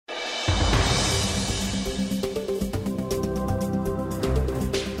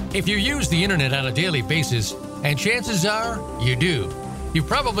If you use the internet on a daily basis, and chances are you do, you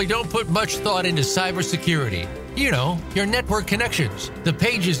probably don't put much thought into cybersecurity. You know, your network connections, the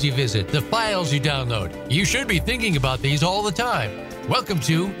pages you visit, the files you download. You should be thinking about these all the time. Welcome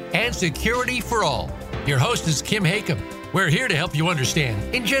to And Security for All. Your host is Kim Hakem. We're here to help you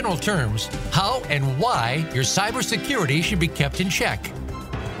understand, in general terms, how and why your cybersecurity should be kept in check.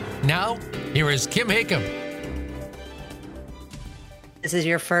 Now, here is Kim Hakem. This is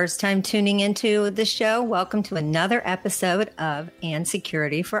your first time tuning into the show. Welcome to another episode of And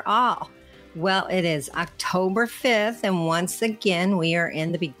Security for All. Well, it is October 5th, and once again, we are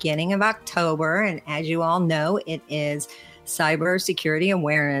in the beginning of October. And as you all know, it is Cybersecurity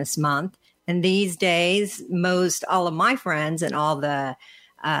Awareness Month. And these days, most all of my friends and all the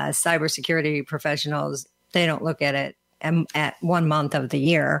cybersecurity professionals, they don't look at it at 1 month of the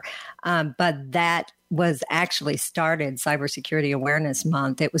year. But that was actually started, Cybersecurity Awareness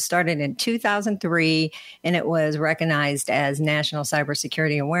Month. It was started in 2003, and it was recognized as National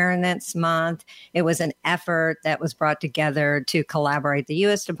Cybersecurity Awareness Month. It was an effort that was brought together to collaborate the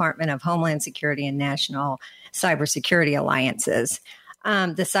U.S. Department of Homeland Security and National Cybersecurity Alliances.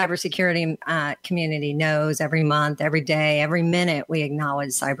 The cybersecurity community knows every month, every day, every minute we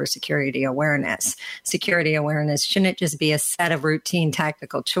acknowledge cybersecurity awareness. Security awareness shouldn't just be a set of routine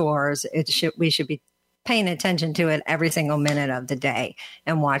tactical chores. We should be paying attention to it every single minute of the day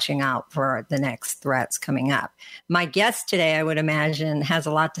and watching out for the next threats coming up. My guest today, I would imagine, has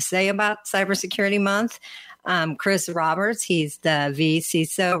a lot to say about Cybersecurity Month. Chris Roberts, he's the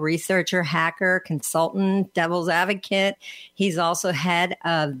vCISO researcher, hacker, consultant, devil's advocate. He's also head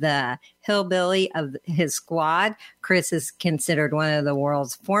of the hillbilly of his squad. Chris is considered one of the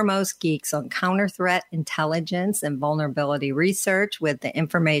world's foremost geeks on counter threat intelligence and vulnerability research with the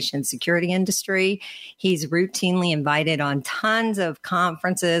information security industry. He's routinely invited on tons of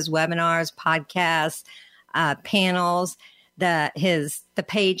conferences, webinars, podcasts, panels. The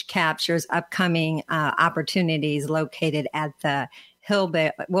page captures upcoming opportunities located at the hillbilly.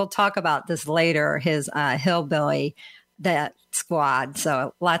 We'll talk about this later. His hillbilly, that squad.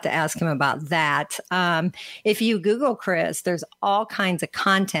 So a lot to ask him about that. If you Google Chris, there's all kinds of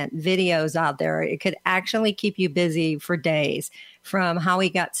content, videos out there. It could actually keep you busy for days, from how he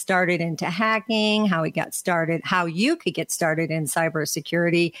got started into hacking, how you could get started in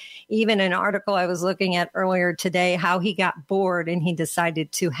cybersecurity. Even an article I was looking at earlier today, how he got bored and he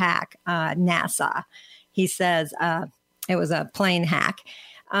decided to hack NASA. He says it was a plane hack.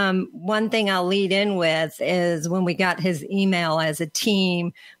 One thing I'll lead in with is when we got his email as a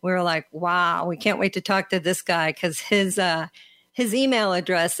team, we were like, wow, we can't wait to talk to this guy, because his email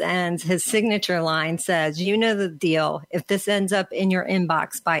address and his signature line says, "You know the deal. If this ends up in your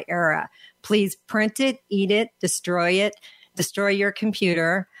inbox by error, please print it, eat it, destroy your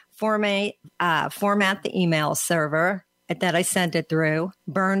computer, format the email server that I sent it through,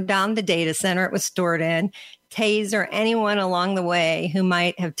 burn down the data center it was stored in, taser anyone along the way who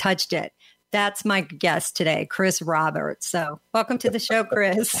might have touched it." That's my guest today, Chris Roberts. So welcome to the show,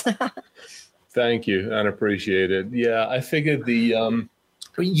 Chris. Thank you, and appreciate it. Yeah, I figured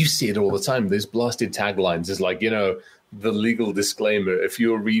you see it all the time. These blasted taglines is like, the legal disclaimer. If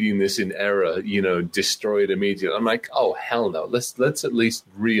you're reading this in error, destroy it immediately. I'm like, oh, hell no. Let's at least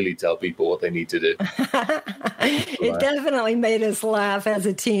really tell people what they need to do. It definitely made us laugh as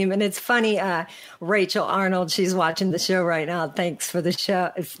a team. And it's funny, Rachel Arnold, she's watching the show right now. Thanks for the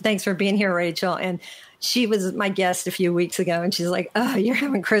show. Thanks for being here, Rachel. And she was my guest a few weeks ago, and she's like, "Oh, you're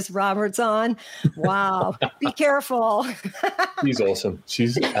having Chris Roberts on? Wow, be careful." She's awesome.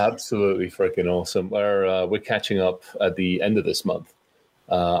 She's absolutely freaking awesome. We're catching up at the end of this month.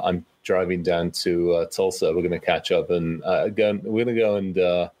 I'm driving down to Tulsa. We're going to catch up, and we're going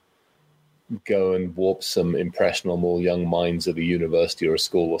to go and warp some impressionable young minds at a university or a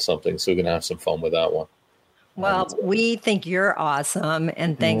school or something. So we're going to have some fun with that one. Well, we think you're awesome,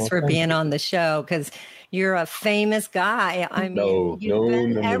 and thanks for being on the show, because you're a famous guy. I mean, you've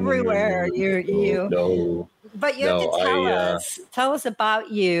been everywhere. But you have to tell us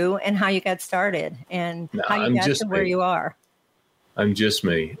about you and how you got started and how you got to where you are. I'm just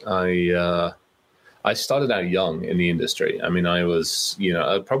me. I started out young in the industry. I mean, I was,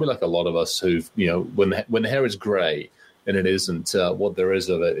 probably like a lot of us who've, when the hair is gray, and it isn't, what there is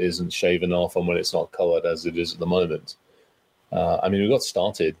of it isn't shaven off, and when it's not colored as it is at the moment. We got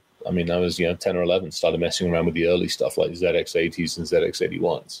started. I was, 10 or 11, started messing around with the early stuff like ZX80s and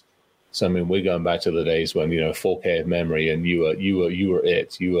ZX81s. So, we're going back to the days when, 4K of memory, and you were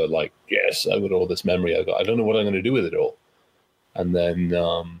it. You were like, yes, I got all this memory. I don't know what I'm going to do with it all. And then,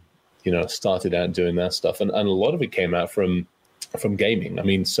 started out doing that stuff. And a lot of it came out from from gaming. I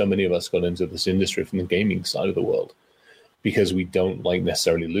mean, so many of us got into this industry from the gaming side of the world because we don't like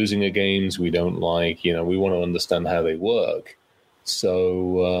necessarily losing at games. We don't like, we want to understand how they work.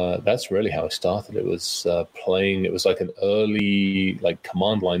 So that's really how I started. It was playing. It was like an early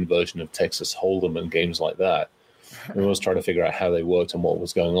command line version of Texas Hold'em and games like that. And I was trying to figure out how they worked and what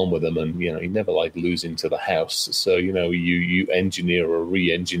was going on with them. And, you never like losing to the house. So, you engineer or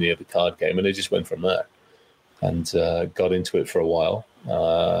re-engineer the card game. And it just went from there. And got into it for a while,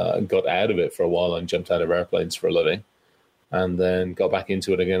 got out of it for a while and jumped out of airplanes for a living. And then got back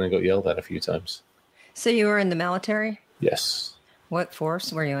into it again and got yelled at a few times. So you were in the military? Yes. What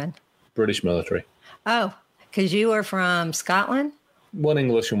force were you in? British military. Oh, because you were from Scotland? One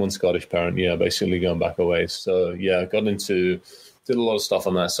English and one Scottish parent, basically going back a ways. So, did a lot of stuff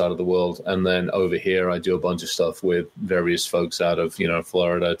on that side of the world. And then over here, I do a bunch of stuff with various folks out of,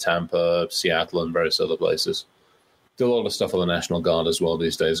 Florida, Tampa, Seattle, and various other places. Do a lot of stuff with the National Guard as well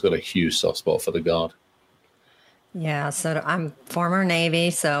these days. Got a huge soft spot for the Guard. Yeah, so I'm former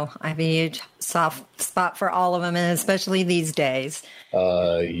Navy, so I have a huge soft spot for all of them, and especially these days.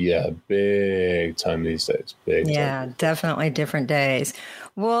 Big time these days. Big time. Yeah, definitely different days.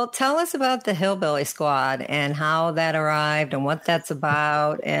 Well, tell us about the Hillbilly Squad and how that arrived and what that's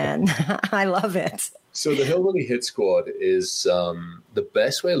about, and I love it. So the Hillbilly Hit Squad is the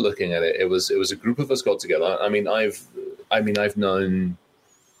best way of looking at it. It was a group of us got together. I've known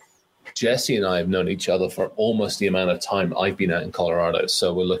Jesse and I have known each other for almost the amount of time I've been out in Colorado.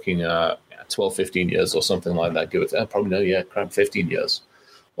 So we're looking at 12, 15 years or something like that. Give it 15 years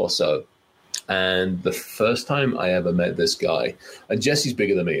or so. And the first time I ever met this guy, and Jesse's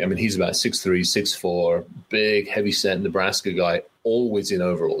bigger than me. I mean, he's about 6'3", 6'4", big, heavy-set Nebraska guy, always in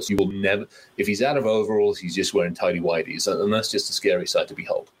overalls. You will never, if he's out of overalls, he's just wearing tighty-whities. And that's just a scary sight to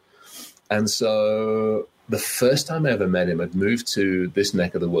behold. And so the first time I ever met him, I'd moved to this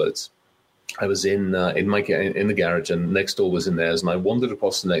neck of the woods. I was in the garage, and next door was in theirs, and I wandered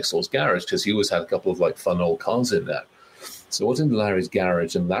across the next door's garage because he always had a couple of fun old cars in there. So I went into Larry's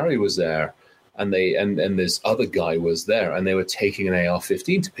garage, and Larry was there, and this other guy was there, and they were taking an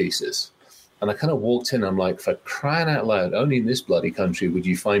AR-15 to pieces. And I kind of walked in, I'm like, for crying out loud, only in this bloody country would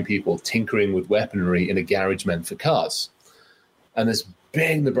you find people tinkering with weaponry in a garage meant for cars. And this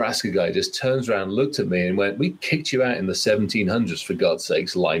big Nebraska guy just turns around, looked at me and went, "We kicked you out in the 1700s, for God's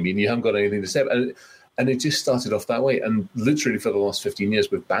sakes, Limey, and you haven't got anything to say." And it just started off that way. And literally for the last 15 years,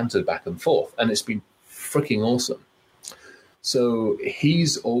 we've bantered back and forth. And it's been freaking awesome. So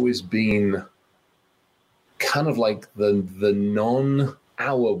he's always been kind of like the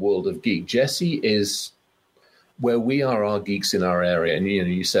non-our world of geek. Jesse is where we are geeks in our area. And,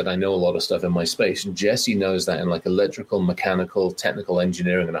 you said, I know a lot of stuff in my space. And Jesse knows that in electrical, mechanical, technical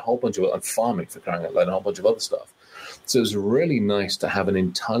engineering, and a whole bunch of farming, for crying out loud, and a whole bunch of other stuff. So it's really nice to have an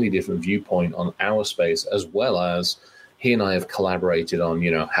entirely different viewpoint on our space, as well as he and I have collaborated on,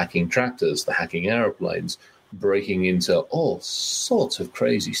 hacking tractors, the hacking airplanes, breaking into all sorts of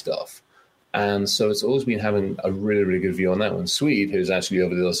crazy stuff. And so it's always been having a really, really good view on that one. Swede, who's actually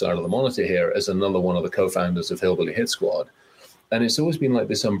over the other side of the monitor here, is another one of the co-founders of Hillbilly Hit Squad. And it's always been like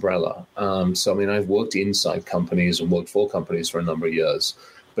this umbrella. I've worked inside companies and worked for companies for a number of years.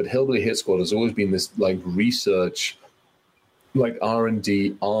 But Hillbilly Hit Squad has always been this research,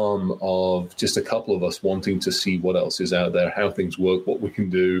 R&D arm of just a couple of us wanting to see what else is out there, how things work, what we can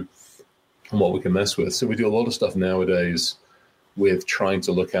do, and what we can mess with. So we do a lot of stuff nowadays with trying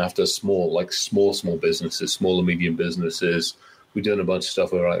to look after small businesses, small and medium businesses. We're doing a bunch of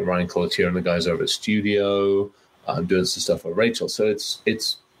stuff with Ryan Cloutier and the guys over at Studio. I'm doing some stuff with Rachel. So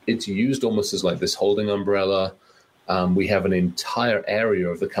it's used almost as this holding umbrella. We have an entire area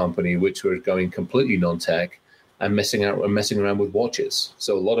of the company which we're going completely non-tech and messing around with watches.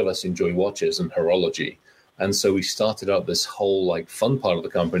 So a lot of us enjoy watches and horology. And so we started up this whole fun part of the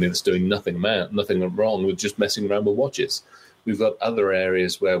company that's doing nothing wrong with just messing around with watches. We've got other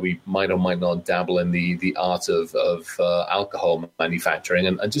areas where we might or might not dabble in the art of alcohol manufacturing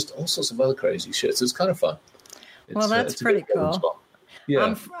and just all sorts of other crazy shit. So it's kind of fun. That's pretty cool.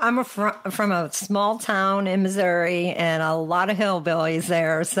 Yeah. I'm from a small town in Missouri, and a lot of hillbillies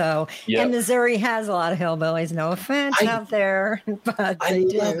there. So, and Missouri has a lot of hillbillies. No offense out there, but they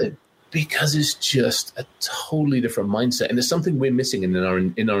do. Love it because it's just a totally different mindset, and it's something we're missing in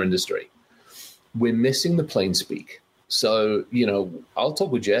our industry. We're missing the plain speak. So, I'll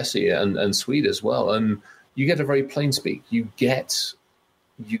talk with Jesse and Swede as well, and you get a very plain speak. You get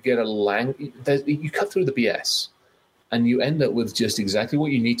a language. You cut through the BS. And you end up with just exactly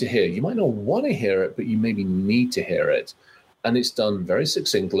what you need to hear. You might not want to hear it, but you maybe need to hear it. And it's done very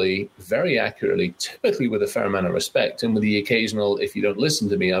succinctly, very accurately, typically with a fair amount of respect. And with the occasional, if you don't listen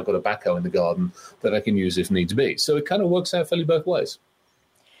to me, I've got a backhoe in the garden that I can use if need to be. So it kind of works out fairly both ways.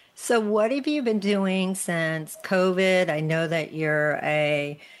 So what have you been doing since COVID? I know that you're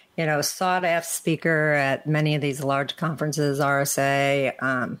a, sought after speaker at many of these large conferences,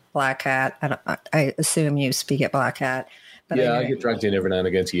 RSA, Black Hat. I assume you speak at Black Hat. But yeah, I get dragged in every now and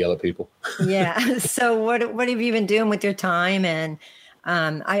again to yell at people. Yeah. So what have you been doing with your time? And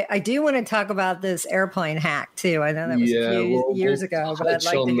I do want to talk about this airplane hack too. I know that was a few years ago, but I'd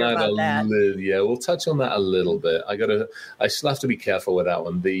like to hear about that. We'll touch on that a little bit. I still have to be careful with that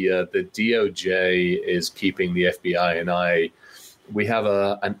one. The DOJ is keeping the FBI and we have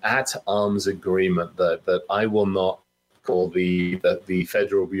an at-arms agreement that I will not call the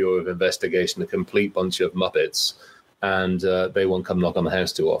Federal Bureau of Investigation a complete bunch of Muppets. And they won't come knock on the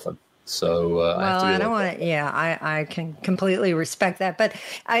house too often. So I don't want to. Yeah, I can completely respect that. But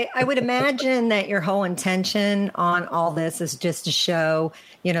I would imagine that your whole intention on all this is just to show,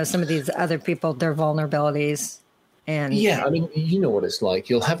 some of these other people, their vulnerabilities. And yeah, I mean, you know what it's like.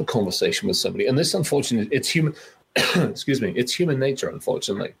 You'll have a conversation with somebody, and this, unfortunately, it's human. Excuse me, it's human nature.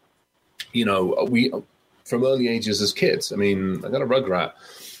 Unfortunately, we from early ages as kids. I mean, I got a Rugrat.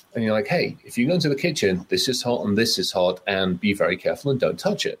 And you're like, hey, if you go into the kitchen, this is hot and this is hot, and be very careful and don't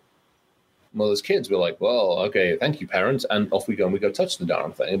touch it. Well, as kids, we're like, well, okay, thank you, parents. And off we go, and we go touch the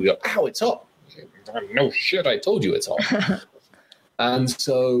darn thing. And we go, ow, it's hot. No shit, I told you it's hot. And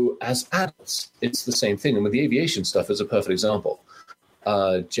so as adults, it's the same thing. And with the aviation stuff is a perfect example.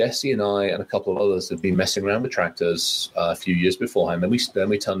 Jesse and I and a couple of others had been messing around with tractors a few years beforehand. Then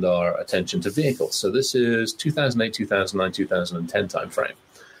we turned our attention to vehicles. So this is 2008, 2009, 2010 timeframe.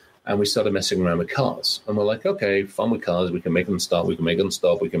 And we started messing around with cars. And we're like, okay, fun with cars. We can make them start. We can make them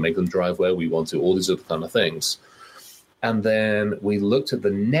stop. We can make them drive where we want to, all these other kind of things. And then we looked at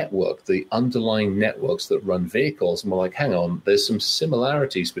the network, the underlying networks that run vehicles. And we're like, hang on, there's some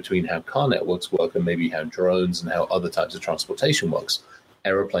similarities between how car networks work and maybe how drones and how other types of transportation works,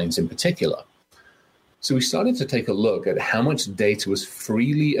 aeroplanes in particular. So we started to take a look at how much data was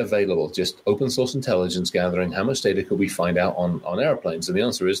freely available, just open source intelligence gathering. How much data could we find out on airplanes? And the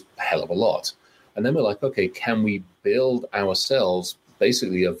answer is a hell of a lot. And then we're like, okay, can we build ourselves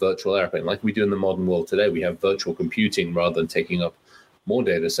basically a virtual airplane like we do in the modern world today? We have virtual computing rather than taking up more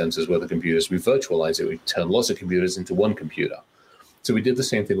data centers with the computers. We virtualize it. We turn lots of computers into one computer. So we did the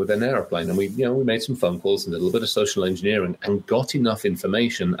same thing with an airplane, and we made some phone calls and did a little bit of social engineering and got enough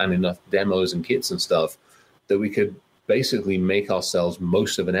information and enough demos and kits and stuff that we could basically make ourselves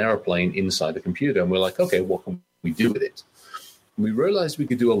most of an airplane inside the computer. And we're like, okay, what can we do with it? And we realized we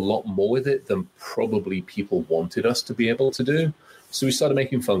could do a lot more with it than probably people wanted us to be able to do. So we started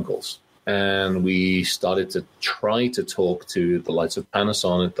making phone calls, and we started to try to talk to the likes of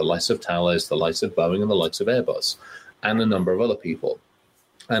Panasonic, the likes of Thales, the likes of Boeing, and the likes of Airbus, and a number of other people.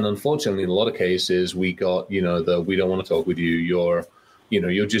 And unfortunately, in a lot of cases, we got, we don't want to talk with you.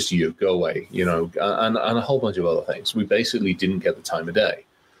 You're just you, go away, and a whole bunch of other things. We basically didn't get the time of day.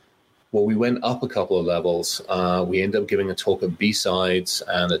 Well, we went up a couple of levels. We ended up giving a talk at B-Sides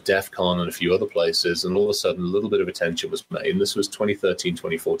and at DEF CON and a few other places. And all of a sudden, a little bit of attention was made. And this was 2013,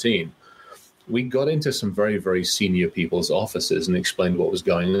 2014. We got into some very, very senior people's offices and explained what was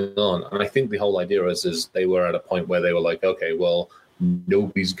going on. And I think the whole idea is they were at a point where they were like, okay, well,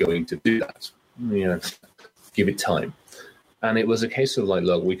 nobody's going to do that. Give it time. And it was a case of like,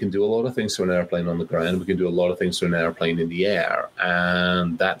 look, we can do a lot of things to an airplane on the ground. We can do a lot of things to an airplane in the air.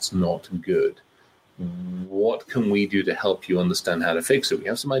 And that's not good. What can we do to help you understand how to fix it? We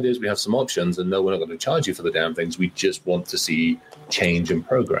have some ideas. We have some options. And no, we're not going to charge you for the damn things. We just want to see change and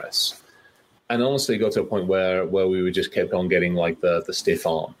progress. And honestly, it got to a point where we would just kept on getting like the stiff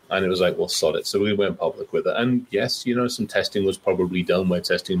arm. And it was like, well, sod it. So we went public with it. And yes, some testing was probably done where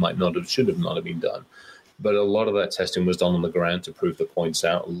testing should not have been done. But a lot of that testing was done on the ground to prove the points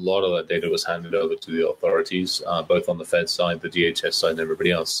out. A lot of that data was handed over to the authorities, both on the Fed side, the DHS side, and everybody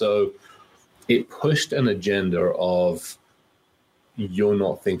else. So it pushed an agenda of you're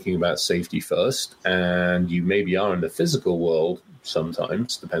not thinking about safety first, and you maybe are in the physical world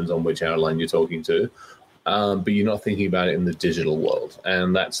sometimes, depends on which airline you're talking to, but you're not thinking about it in the digital world.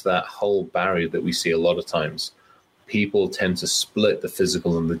 And that's that whole barrier that we see a lot of times. People tend to split the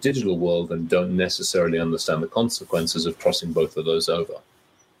physical and the digital world and don't necessarily understand the consequences of crossing both of those over.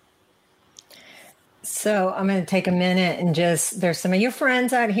 So I'm going to take a minute and there's some of your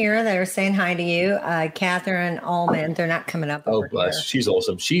friends out here that are saying hi to you. Catherine Allman, they're not coming up. Oh, bless. Here. She's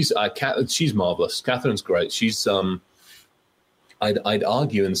awesome. She's marvelous. Catherine's great. She's, I'd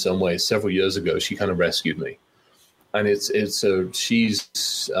argue in some ways several years ago, she kind of rescued me. And she's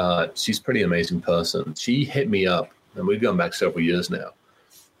pretty amazing person. She hit me up, and we've gone back several years now.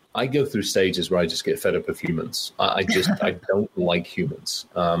 I go through stages where I just get fed up with humans. I don't like humans.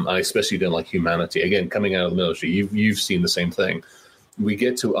 I especially don't like humanity. Again, coming out of the military, you've seen the same thing. We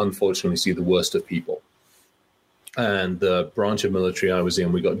get to unfortunately see the worst of people. And the branch of military I was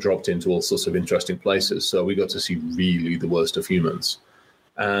in, we got dropped into all sorts of interesting places. So we got to see really the worst of humans.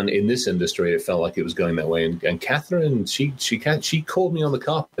 And in this industry, it felt like it was going that way. And Catherine, she called me on the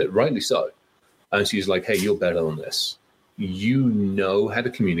carpet, rightly so. And she's like, hey, you're better than this. You know how to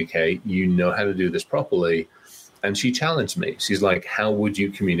communicate. You know how to do this properly. And she challenged me. She's like, how would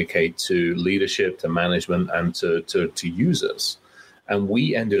you communicate to leadership, to management, and to users? And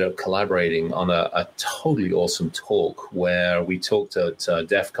we ended up collaborating on a totally awesome talk where we talked at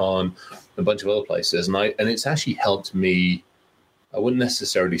DEF CON, a bunch of other places. And it's actually helped me, I wouldn't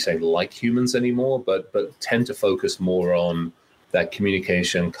necessarily say like humans anymore, but tend to focus more on that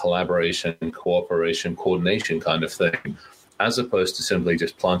communication, collaboration, cooperation, coordination kind of thing, as opposed to simply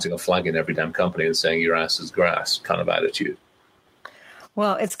just planting a flag in every damn company and saying your ass is grass kind of attitude.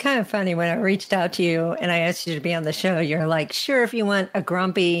 Well, it's kind of funny when I reached out to you and I asked you to be on the show, you're like, sure, if you want a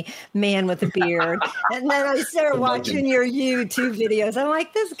grumpy man with a beard. And then I started watching your YouTube videos. I'm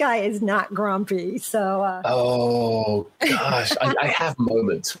like, this guy is not grumpy. So, oh gosh, I have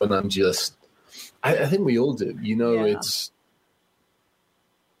moments when I'm just, I think we all do, yeah.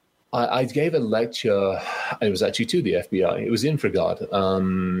 I gave a lecture. It was actually to the FBI. It was in Frigard.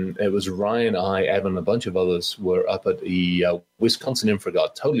 It was Ryan, Evan, a bunch of others were up at the Wisconsin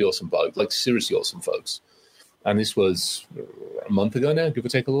Infragard. Totally awesome folks, like seriously awesome folks. And this was a month ago now, give or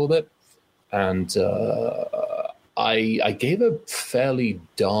take a little bit. And I gave a fairly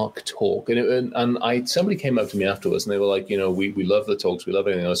dark talk. And somebody came up to me afterwards and they were like, we love the talks. We love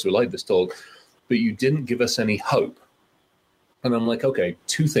everything else. We like this talk. But you didn't give us any hope. And I'm like, okay,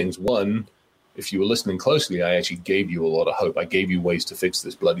 two things. One, if you were listening closely, I actually gave you a lot of hope. I gave you ways to fix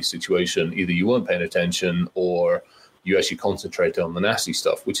this bloody situation. Either you weren't paying attention or you actually concentrated on the nasty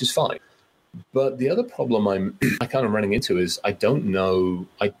stuff, which is fine. But the other problem I kind of running into is I don't know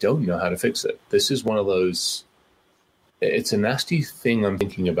how to fix it. This is one of those, it's a nasty thing I'm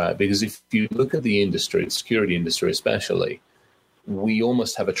thinking about, because if you look at the industry, the security industry especially, we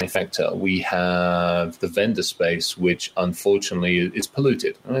almost have a trifecta. We have the vendor space, which unfortunately is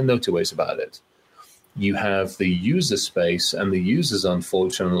polluted. And no two ways about it. You have the user space, and the users,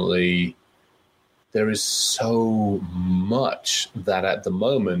 unfortunately, there is so much that at the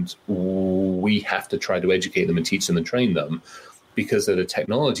moment we have to try to educate them and teach them and train them, because at a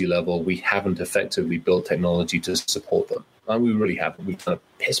technology level, we haven't effectively built technology to support them. And we really haven't. We've done a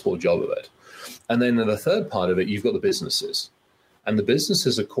piss poor job of it. And then in the third part of it, you've got the businesses. And the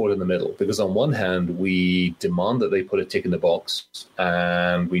businesses are caught in the middle, because on one hand, we demand that they put a tick in the box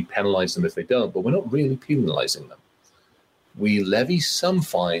and we penalize them if they don't, but we're not really penalizing them. We levy some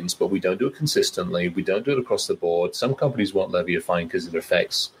fines, but we don't do it consistently. We don't do it across the board. Some companies won't levy a fine because it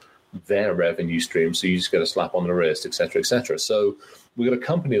affects their revenue stream, so you just get a slap on the wrist, et cetera, et cetera. So we've got a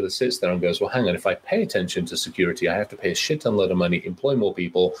company that sits there and goes, well, hang on, if I pay attention to security, I have to pay a shit ton load of money, employ more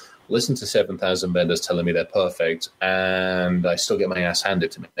people, listen to 7,000 vendors telling me they're perfect, and I still get my ass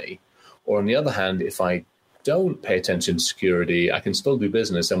handed to me. Or on the other hand, if I don't pay attention to security, I can still do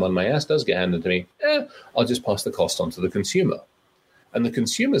business, and when my ass does get handed to me, I'll just pass the cost on to the consumer. And the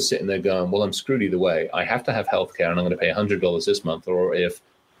consumer's sitting there going, well, I'm screwed either way. I have to have healthcare, and I'm going to pay $100 this month, or if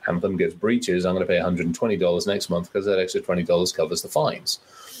Anthem gets breaches, I'm going to pay $120 next month because that extra $20 covers the fines.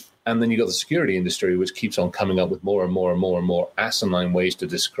 And then you got the security industry, which keeps on coming up with more and more and more and more asinine ways to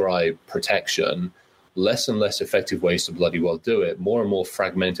describe protection, less and less effective ways to bloody well do it, more and more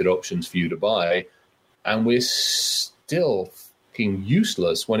fragmented options for you to buy. And we're still fucking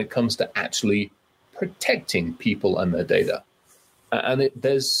useless when it comes to actually protecting people and their data. And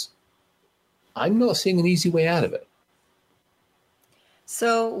I'm not seeing an easy way out of it.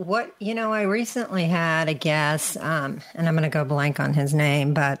 So what, I recently had a guest, and I'm going to go blank on his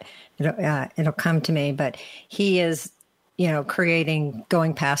name, but it'll come to me, but he is, creating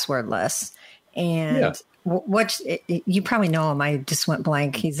going passwordless. And you probably know him. I just went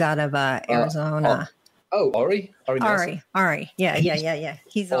blank. He's out of Arizona. Ari? Ari. Yeah.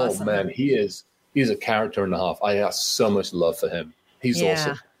 He's awesome. Oh man, he's a character and a half. I have so much love for him. He's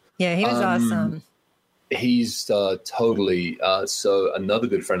awesome. Yeah, he was awesome. he's totally. So another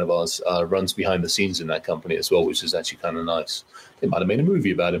good friend of ours runs behind the scenes in that company as well, which is actually kind of nice. They might have made a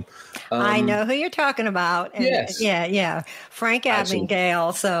movie about him. I know who you're talking about. And yes. Yeah. Frank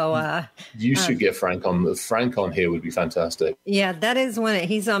Abagnale. So you should get Frank on. Frank on here would be fantastic. Yeah, that is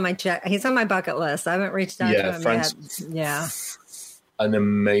he's on my He's on my bucket list. I haven't reached out to him Frank's yet. Yeah.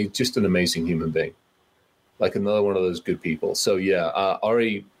 Just an amazing human being. Like another one of those good people. So yeah,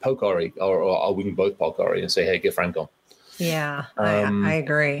 poke Ori, or we can both poke Ori and say, hey, get Frank on. Yeah, I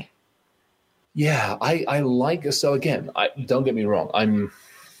agree. Yeah, I like, so again, don't get me wrong. I'm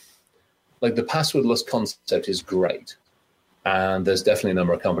like, the passwordless concept is great. And there's definitely a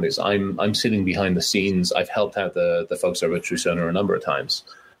number of companies. I'm sitting behind the scenes. I've helped out the folks over at Trusona a number of times.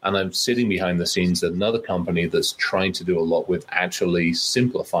 And I'm sitting behind the scenes at another company that's trying to do a lot with actually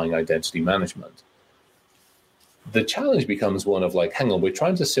simplifying identity management. The challenge becomes one of like, hang on, we're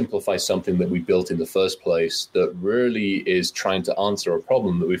trying to simplify something that we built in the first place that really is trying to answer a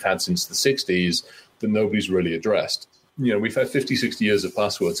problem that we've had since the 60s that nobody's really addressed. You know, we've had 50, 60 years of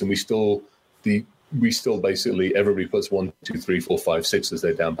passwords, and we still basically, everybody puts 1, 2, 3, 4, 5, 6 as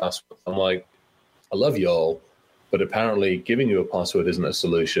their damn password. I'm like, I love y'all, but apparently giving you a password isn't a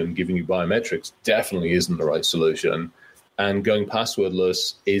solution. Giving you biometrics definitely isn't the right solution. And going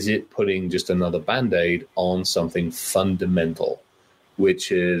passwordless, is it putting just another Band-Aid on something fundamental,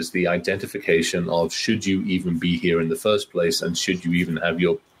 which is the identification of, should you even be here in the first place, and should you even have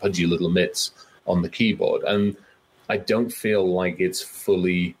your pudgy little mitts on the keyboard? And I don't feel like it's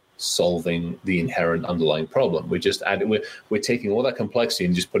fully solving the inherent underlying problem. We're taking all that complexity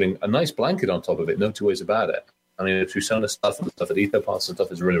and just putting a nice blanket on top of it. No two ways about it. I mean, the Trusona stuff and the stuff at Etherpass and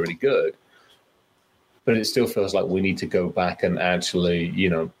stuff is really, really good. But it still feels like we need to go back and actually, you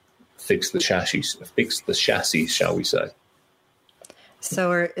know, fix the chassis, shall we say.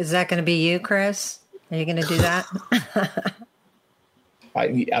 So is that going to be you, Chris? Are you going to do that?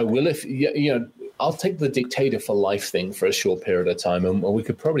 I will, if, you know, I'll take the dictator for life thing for a short period of time, and we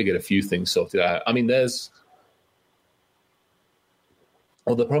could probably get a few things sorted out. I mean, the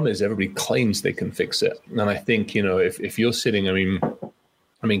problem is everybody claims they can fix it. And I think, you know, if you're sitting, I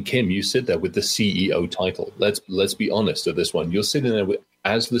mean, Kim, you sit there with the CEO title. Let's be honest with this one. You're sitting there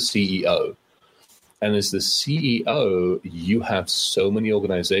as the CEO. And as the CEO, you have so many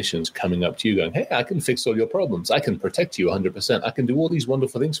organizations coming up to you going, hey, I can fix all your problems. I can protect you 100%. I can do all these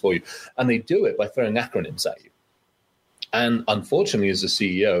wonderful things for you. And they do it by throwing acronyms at you. And unfortunately, as a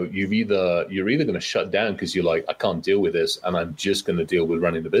CEO, you're either going to shut down because you're like, I can't deal with this, and I'm just going to deal with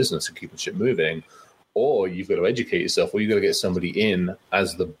running the business and keeping shit moving. Or you've got to educate yourself, or you've got to get somebody in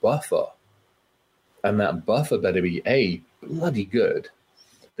as the buffer. And that buffer better be, bloody good.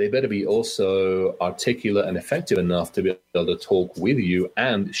 They better be also articulate and effective enough to be able to talk with you,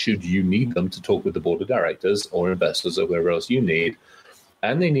 and should you need them, to talk with the board of directors or investors or whoever else you need.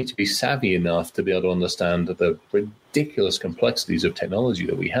 And they need to be savvy enough to be able to understand the ridiculous complexities of technology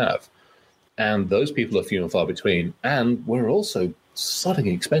that we have. And those people are few and far between. And we're also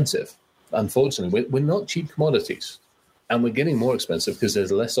sodding expensive. Unfortunately, we're not cheap commodities, and we're getting more expensive because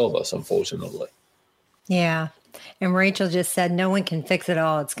there's less of us, unfortunately. Yeah. And Rachel just said, no one can fix it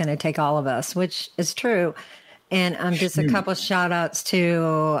all. It's going to take all of us, which is true. And just a couple shout outs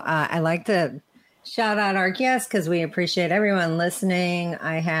to, I like to shout out our guests because we appreciate everyone listening.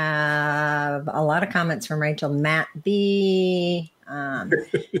 I have a lot of comments from Rachel, Matt B. A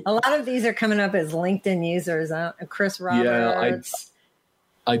lot of these are coming up as LinkedIn users. Chris Roberts.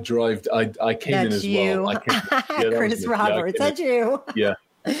 I came in as you. Well. Chris Roberts, that's you. Yeah.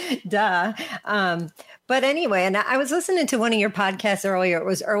 Duh. But anyway, and I was listening to one of your podcasts earlier. It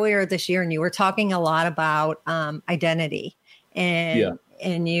was earlier this year, and you were talking a lot about identity. And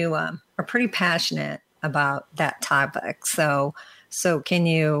you are pretty passionate about that topic. So can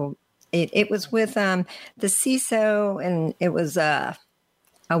you, it was with the CISO, and it was a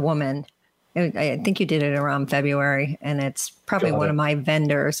woman. I think you did it around February, and it's probably one of my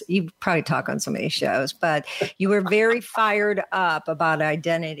vendors. You probably talk on so many shows, but you were very fired up about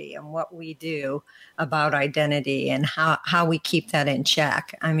identity and what we do about identity and how we keep that in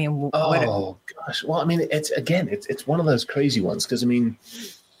check. I mean, gosh. Well, I mean, it's one of those crazy ones, because I mean,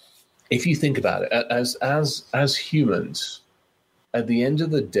 if you think about it, as humans, at the end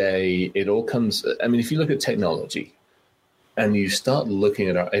of the day, it all comes. I mean, if you look at technology, and you start looking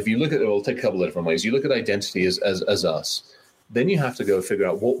at if you look at it, we'll take a couple of different ways. You look at identity as us, then you have to go figure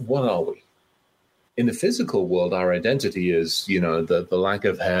out what are we? In the physical world, our identity is, you know, the lack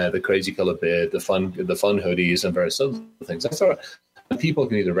of hair, the crazy color beard, the fun hoodies, and various other things. That's all right. And people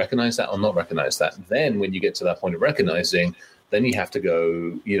can either recognize that or not recognize that. Then when you get to that point of recognizing, Then you have to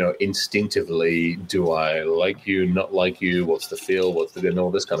go, instinctively, do I like you, not like you? What's the feel? What's the good? And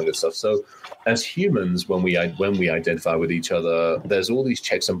all this kind of good stuff. So as humans, when we identify with each other, there's all these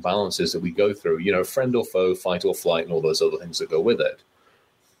checks and balances that we go through, friend or foe, fight or flight, and all those other things that go with it.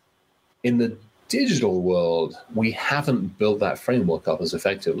 In the digital world, we haven't built that framework up as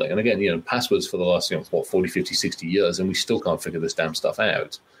effectively. And again, passwords for the last, 40, 50, 60 years, and we still can't figure this damn stuff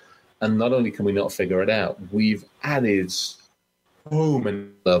out. And not only can we not figure it out, we've added so many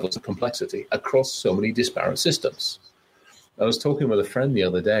levels of complexity across so many disparate systems. I was talking with a friend the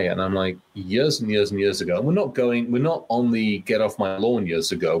other day, and I'm like, years and years and years ago, and we're not on the get off my lawn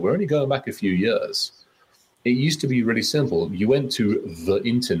years ago, we're only going back a few years. It used to be really simple. You went to the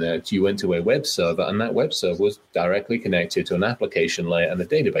internet, you went to a web server, and that web server was directly connected to an application layer and a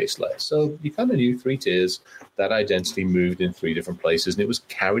database layer. So you kind of knew 3 tiers. That identity moved in 3 different places, and it was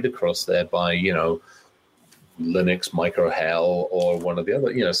carried across there by, Linux, MicroHell, or one of the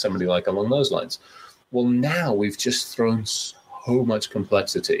other, somebody like along those lines. Well, now we've just thrown so much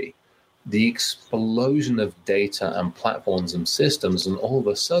complexity, the explosion of data and platforms and systems, and all of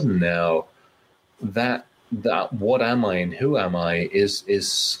a sudden now that what am I and who am I is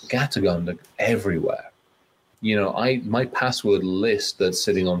scattergun everywhere. My password list that's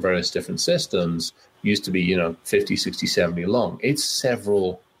sitting on various different systems used to be, 50, 60, 70 long. It's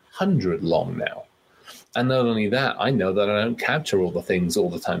several hundred long now. And not only that, I know that I don't capture all the things all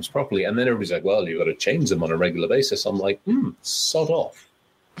the times properly. And then everybody's like, well, you've got to change them on a regular basis. I'm like, sod off.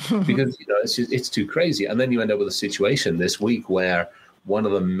 Because, it's too crazy. And then you end up with a situation this week where one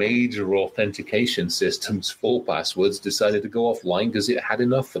of the major authentication systems for passwords decided to go offline because it had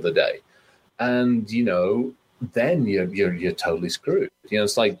enough for the day. And, then you're totally screwed.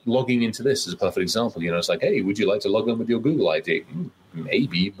 It's like logging into this is a perfect example. It's like, hey, would you like to log in with your Google ID?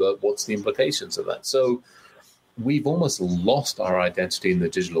 Maybe, but what's the implications of that? So we've almost lost our identity in the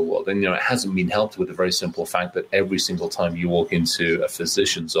digital world. And, it hasn't been helped with the very simple fact that every single time you walk into a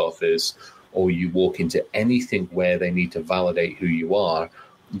physician's office or you walk into anything where they need to validate who you are,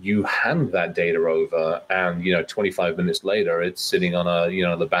 you hand that data over and, 25 minutes later, it's sitting on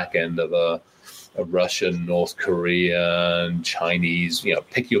the back end of a Russian, North Korean, Chinese,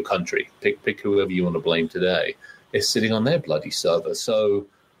 pick your country, pick whoever you want to blame today, is sitting on their bloody server. So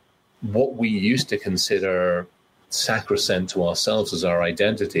what we used to consider sacrosanct to ourselves as our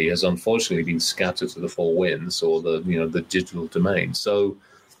identity has unfortunately been scattered to the four winds, or the digital domain. So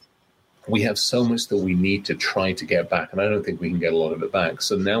we have so much that we need to try to get back, and I don't think we can get a lot of it back.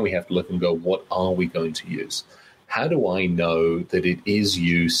 So now we have to look and go, what are we going to use? How do I know that it is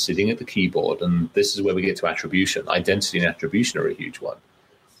you sitting at the keyboard? And this is where we get to attribution. Identity and attribution are a huge one.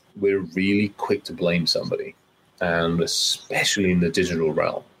 We're really quick to blame somebody, and especially in the digital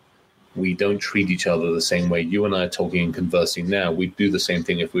realm. We don't treat each other the same way. You and I are talking and conversing now. We'd do the same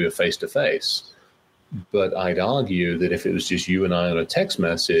thing if we were face-to-face. But I'd argue that if it was just you and I on a text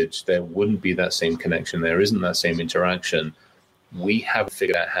message, there wouldn't be that same connection. There isn't that same interaction. We haven't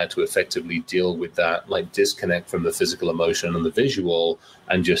figured out how to effectively deal with that, like disconnect from the physical emotion and the visual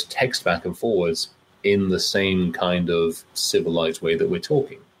and just text back and forwards in the same kind of civilized way that we're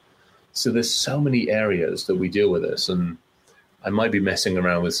talking. So there's so many areas that we deal with this. And I might be messing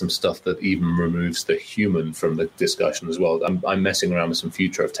around with some stuff that even removes the human from the discussion as well. I'm messing around with some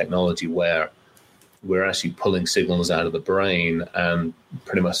future of technology where we're actually pulling signals out of the brain, and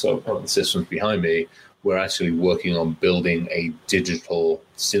pretty much so the systems behind me, we're actually working on building a digital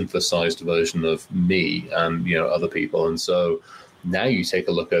synthesized version of me and, other people. And so now you take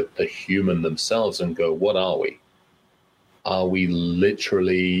a look at the human themselves and go, what are we? Are we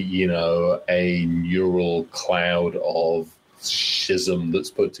literally, a neural cloud of schism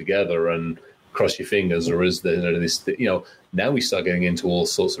that's put together and cross your fingers? Or is there this, now we start getting into all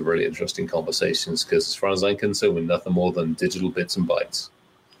sorts of really interesting conversations, because as far as I'm concerned, we're nothing more than digital bits and bytes.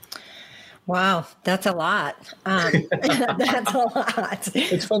 Wow, that's a lot. That's a lot.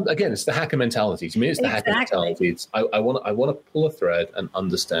 It's fun. Again, it's the hacker mentality. To me, it's the hacker mentality. It's I want to pull a thread and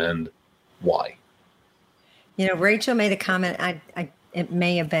understand why. Rachel made a comment. It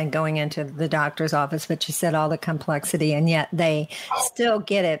may have been going into the doctor's office, but she said all the complexity, and yet they still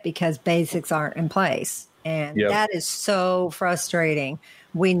get it because basics aren't in place. And that is so frustrating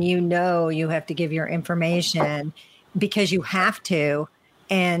when you have to give your information because you have to,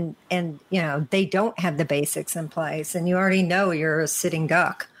 and they don't have the basics in place, and you already know you're a sitting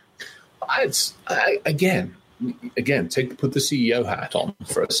duck. Again, put the CEO hat on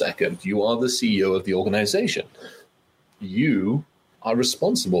for a second. You are the CEO of the organization. You are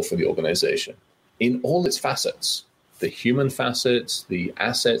responsible for the organization in all its facets, the human facets, the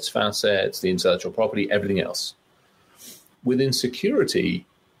assets facets, the intellectual property, everything else. Within security,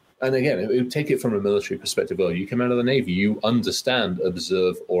 and again, take it from a military perspective. You come out of the Navy, you understand,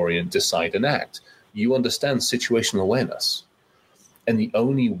 observe, orient, decide, and act. You understand situational awareness. And the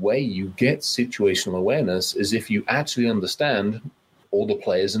only way you get situational awareness is if you actually understand all the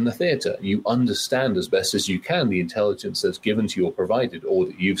players in the theater. You understand as best as you can the intelligence that's given to you or provided, or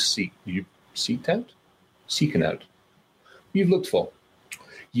that you've seeked out, you've looked for.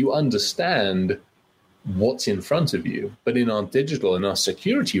 You understand what's in front of you. But in our digital, in our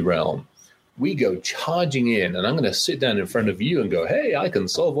security realm, we go charging in, and I'm going to sit down in front of you and go, hey, I can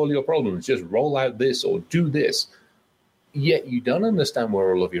solve all your problems. Just roll out this or do this. Yet you don't understand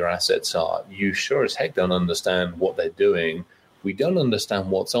where all of your assets are. You sure as heck don't understand what they're doing. We don't understand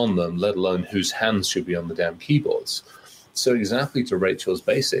what's on them, let alone whose hands should be on the damn keyboards. So exactly to Rachel's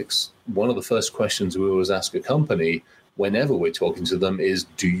basics, one of the first questions we always ask a company whenever we're talking to them is,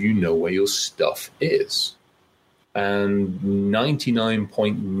 do you know where your stuff is? And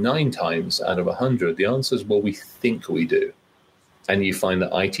 99.9 times out of 100, the answer is, well, we think we do. And you find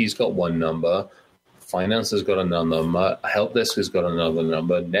that IT's got one number, finance has got another number, help desk has got another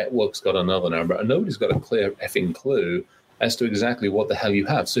number, network's got another number, and nobody's got a clear effing clue as to exactly what the hell you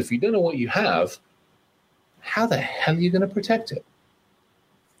have. So if you don't know what you have, how the hell are you going to protect it?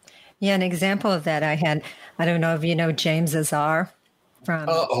 Yeah, an example of that I don't know if you know James Azar from.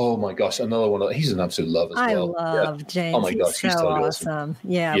 Oh my gosh, another one. He's an absolute love as well. I love James. Oh my gosh, he's so totally awesome.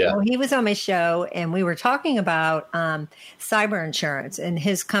 Yeah. Well, he was on my show, and we were talking about cyber insurance, and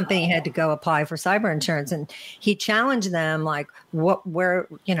his company had to go apply for cyber insurance, and he challenged them like,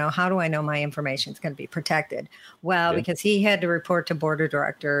 how do I know my information is going to be protected? Well, because he had to report to board of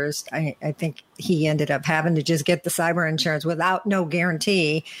directors. I think he ended up having to just get the cyber insurance without no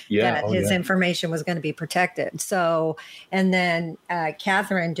guarantee that his information was going to be protected. So, and then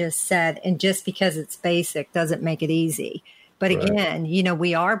Catherine just said, and just because it's basic doesn't make it easy. But again,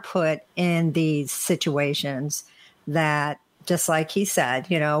 we are put in these situations that, just like he said,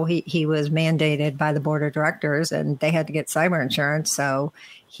 he was mandated by the board of directors and they had to get cyber insurance. So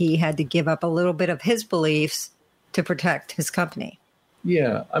he had to give up a little bit of his beliefs to protect his company.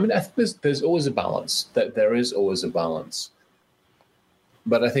 Yeah. I mean, I think there's always a balance. There is always a balance.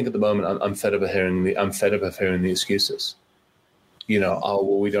 But I think at the moment, I'm fed up of hearing the excuses. We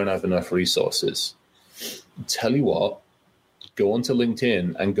don't have enough resources. Tell you what, go onto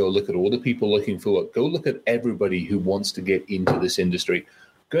LinkedIn and go look at all the people looking for work. Go look at everybody who wants to get into this industry.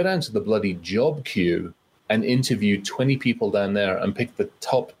 Go down to the bloody job queue and interview 20 people down there and pick the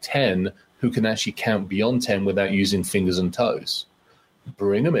top 10 who can actually count beyond 10 without using fingers and toes.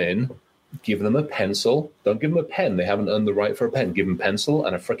 Bring them in, give them a pencil. Don't give them a pen. They haven't earned the right for a pen. Give them a pencil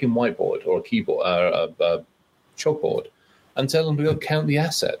and a freaking whiteboard or a keyboard, a chalkboard, and tell them to go count the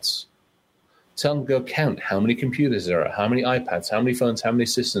assets. Tell them to go count how many computers there are, how many iPads, how many phones, how many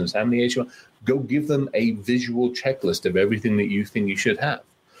systems, how many HMI. Go give them a visual checklist of everything that you think you should have.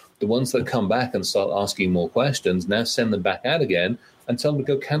 The ones that come back and start asking more questions, now send them back out again and tell them to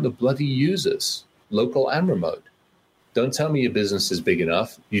go count the bloody users, local and remote. Don't tell me your business is big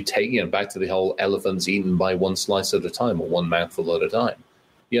enough. You take back to the whole elephants eaten by one slice at a time or one mouthful at a time.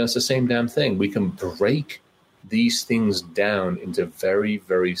 It's the same damn thing. We can break these things down into very,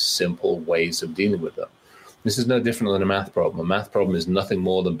 very simple ways of dealing with them. This is no different than a math problem. A math problem is nothing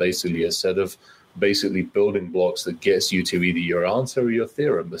more than basically a set of building blocks that gets you to either your answer or your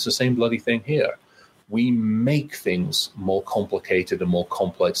theorem. It's the same bloody thing here. We make things more complicated and more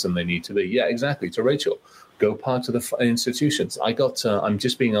complex than they need to be. Yeah, exactly. To Rachel, go part of the institutions. I'm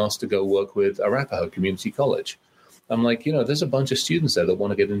just being asked to go work with Arapahoe Community College. I'm like, there's a bunch of students there that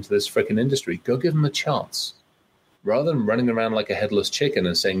want to get into this freaking industry. Go give them a chance. Rather than running around like a headless chicken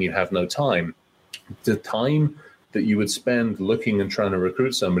and saying you have no time, the time that you would spend looking and trying to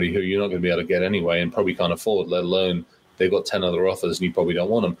recruit somebody who you're not going to be able to get anyway and probably can't afford, let alone they've got 10 other offers and you probably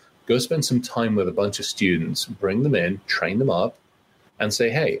don't want them, go spend some time with a bunch of students, bring them in, train them up, and say,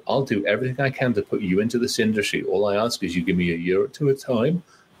 hey, I'll do everything I can to put you into this industry. All I ask is you give me a year or two at a time.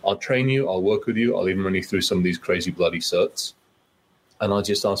 I'll train you. I'll work with you. I'll even run you through some of these crazy bloody certs. And I'll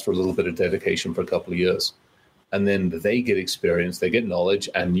just ask for a little bit of dedication for a couple of years. And then they get experience, they get knowledge,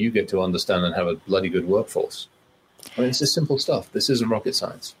 and you get to understand and have a bloody good workforce. I mean, it's just simple stuff. This isn't rocket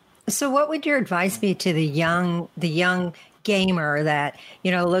science. So what would your advice be to the young gamer that,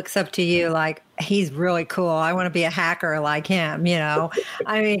 looks up to you like, he's really cool. I want to be a hacker like him,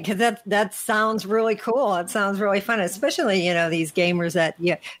 I mean, because that sounds really cool. It sounds really fun, especially, these gamers that,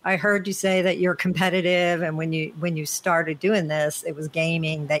 I heard you say that you're competitive. And when you started doing this, it was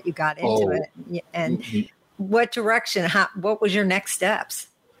gaming that you got into it. And what direction, what was your next steps?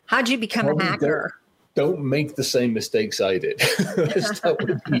 How'd you become a hacker? don't make the same mistakes I did. Start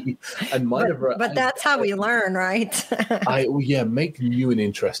with me. And but that's how we learn, right? Make new and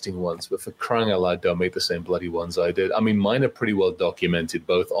interesting ones, but for crying out loud, don't make the same bloody ones I did. I mean, mine are pretty well documented,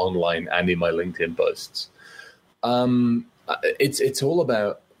 both online and in my LinkedIn posts. It's all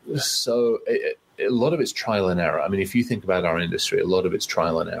about, a lot of it's trial and error. I mean, if you think about our industry, a lot of it's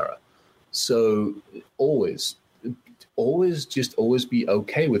trial and error. So always be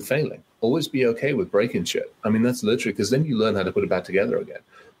okay with failing. Always be okay with breaking shit. I mean, that's literally, because then you learn how to put it back together again.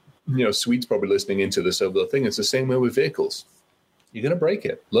 You know, Sweet's probably listening into this over the thing. It's the same way with vehicles. You're going to break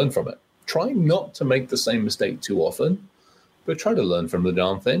it. Learn from it. Try not to make the same mistake too often, but try to learn from the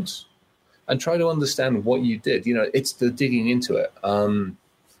darn things and try to understand what you did. You know, it's the digging into it.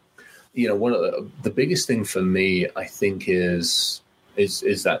 You know, one of the biggest thing for me, I think, is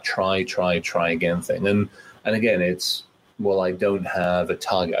that try again thing. And again, it's, well, I don't have a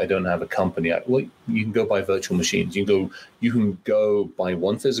target. I don't have a company. Well, you can go buy virtual machines. You can go buy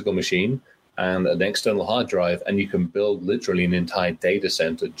one physical machine and an external hard drive, and you can build literally an entire data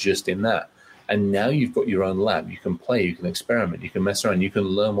center just in that. And now you've got your own lab. You can play, you can experiment, you can mess around, you can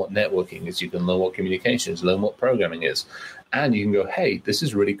learn what networking is, you can learn what communication is, learn what programming is. And you can go, hey, this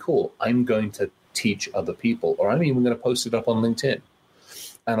is really cool. I'm going to teach other people, or I'm even going to post it up on LinkedIn.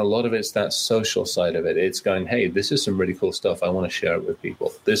 And a lot of it's that social side of it. It's going, hey, this is some really cool stuff. I want to share it with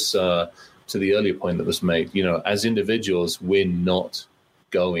people. This, to the earlier point that was made, you know, as individuals, we're not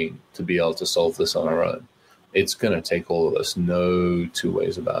going to be able to solve this on our own. It's going to take all of us. No two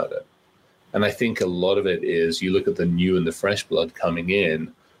ways about it. And I think a lot of it is you look at the new and the fresh blood coming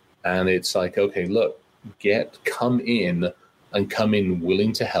in, and it's like, okay, look, come in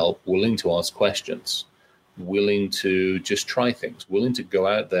willing to help, willing to ask questions, willing to just try things, willing to go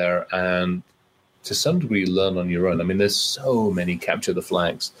out there and to some degree learn on your own. I mean, there's so many capture the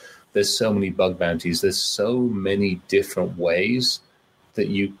flags. There's so many bug bounties. There's so many different ways that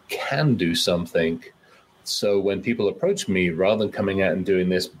you can do something. So when people approach me, rather than coming out and doing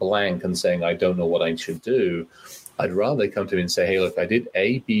this blank and saying, I don't know what I should do, I'd rather they come to me and say, hey, look, I did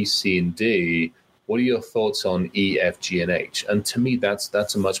A, B, C, and D. What are your thoughts on E, F, G, and H? And to me, that's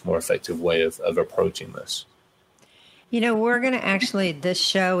a much more effective way of approaching this. You know, we're going to actually, this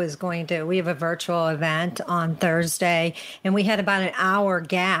show is going to, we have a virtual event on Thursday, and we had about an hour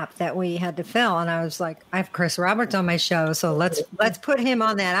gap that we had to fill. And I was like, I have Chris Roberts on my show, so let's put him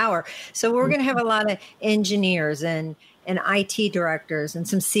on that hour. So we're going to have a lot of engineers and IT directors and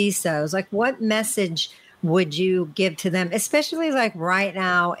some CISOs. Like, what message would you give to them, especially like right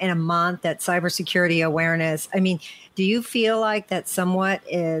now in a month at cybersecurity awareness? I mean, do you feel like that somewhat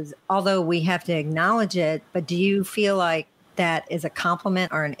is, although we have to acknowledge it, but do you feel like that is a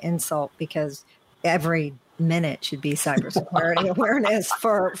compliment or an insult? Because every minute should be cybersecurity awareness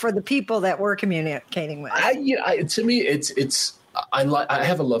for the people that we're communicating with. To me, I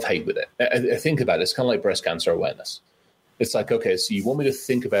have a love-hate with it. I think about it. It's kind of like breast cancer awareness. It's like, okay, so you want me to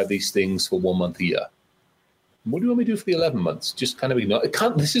think about these things for 1 month a year. What do you want me to do for the 11 months? Just kind of ignore it.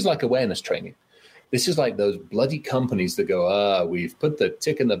 This is like awareness training. This is like those bloody companies that go, we've put the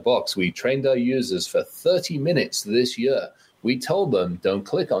tick in the box. We trained our users for 30 minutes this year. We told them, don't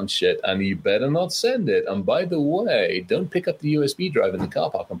click on shit, and you better not send it. And by the way, don't pick up the USB drive in the car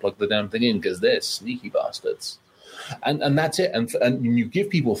park and plug the damn thing in, because they're sneaky bastards. And that's it. And you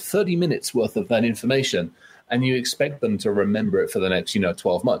give people 30 minutes worth of that information, and you expect them to remember it for the next,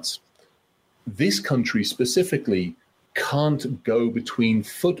 12 months. This country specifically can't go between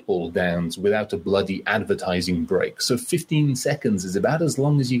football downs without a bloody advertising break. So 15 seconds is about as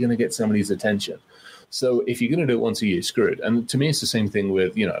long as you're going to get somebody's attention. So if you're going to do it once a year, screw it. And to me, it's the same thing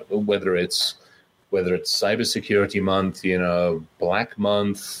with, whether it's Cybersecurity Month, Black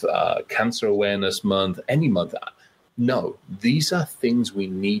Month, Cancer Awareness Month, any month. No, these are things we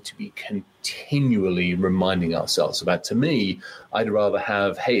need to be continually reminding ourselves about. To me, I'd rather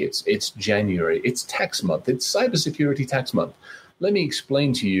have, hey, it's January, it's tax month, it's cybersecurity tax month. Let me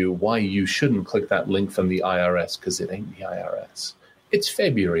explain to you why you shouldn't click that link from the IRS, because it ain't the IRS. It's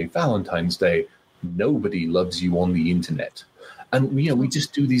February, Valentine's Day. Nobody loves you on the internet. And, we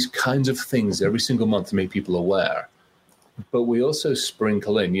just do these kinds of things every single month to make people aware. But we also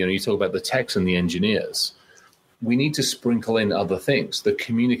sprinkle in, you talk about the techs and the engineers. We need to sprinkle in other things, the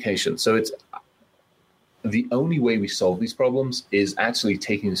communication. So it's the only way we solve these problems is actually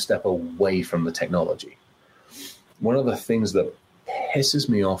taking a step away from the technology. One of the things that pisses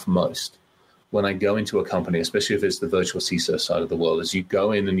me off most when I go into a company, especially if it's the virtual CISO side of the world, is you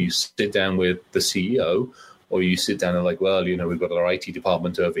go in and you sit down with the CEO, or you sit down and like, well, we've got our IT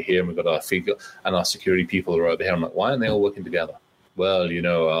department over here, and we've got our security people are over here. I'm like, why aren't they all working together? Well,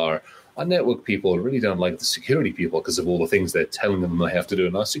 our network people really don't like the security people because of all the things they're telling them they have to do.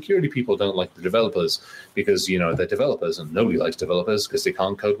 And our security people don't like the developers because, they're developers and nobody likes developers because they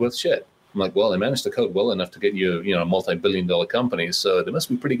can't code worth shit. I'm like, well, they managed to code well enough to get you, a multi-billion-dollar company, so they must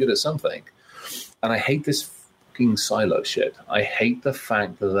be pretty good at something. And I hate this fucking silo shit. I hate the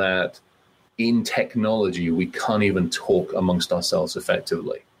fact that in technology, we can't even talk amongst ourselves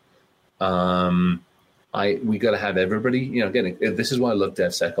effectively. We got to have everybody, again, this is why I love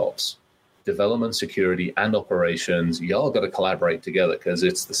DevSecOps. Development, security, and operations, y'all got to collaborate together because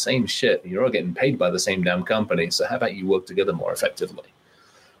it's the same shit. You're all getting paid by the same damn company, so how about you work together more effectively?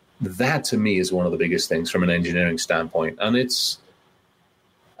 That, to me, is one of the biggest things from an engineering standpoint. And it's,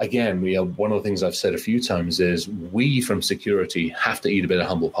 again, one of the things I've said a few times is we from security have to eat a bit of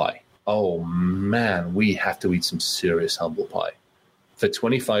humble pie. Oh, man, we have to eat some serious humble pie. For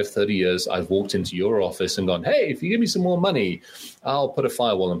 25, 30 years, I've walked into your office and gone, hey, if you give me some more money, I'll put a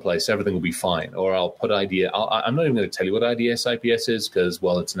firewall in place. Everything will be fine. Or I'll put I'm not even going to tell you what IDS IPS is because,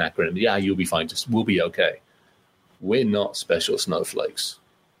 well, it's an acronym. Yeah, you'll be fine. We'll be okay. We're not special snowflakes.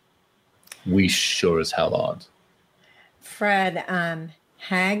 We sure as hell aren't. Fred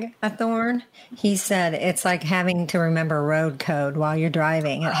Hagthorn, he said it's like having to remember road code while you're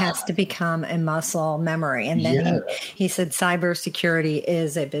driving. It has to become a muscle memory. And then he said cybersecurity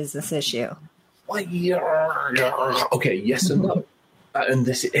is a business issue. Well, okay, yes and no. And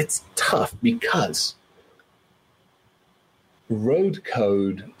it's tough because road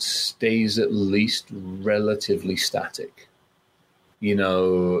code stays at least relatively static.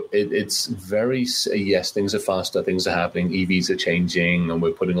 It's very, yes, things are faster, things are happening, EVs are changing, and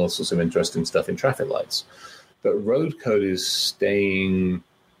we're putting all sorts of interesting stuff in traffic lights. But road code is staying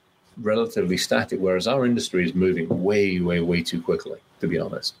relatively static, whereas our industry is moving way, way, way too quickly, to be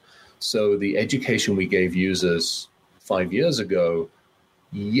honest. So the education we gave users 5 years ago,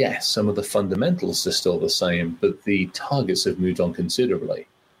 yes, some of the fundamentals are still the same, but the targets have moved on considerably.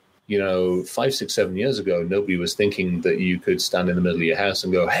 5, 6, 7 years ago, nobody was thinking that you could stand in the middle of your house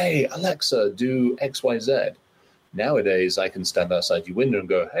and go, hey, Alexa, do X, Y, Z. Nowadays, I can stand outside your window and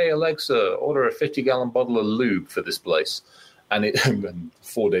go, hey, Alexa, order a 50-gallon bottle of lube for this place. And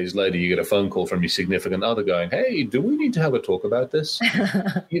 4 days later, you get a phone call from your significant other going, hey, do we need to have a talk about this?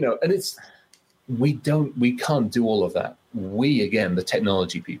 And we can't do all of that. We, again, the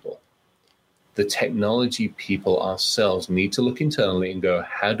technology people ourselves need to look internally and go,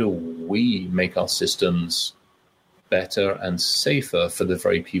 how do we make our systems better and safer for the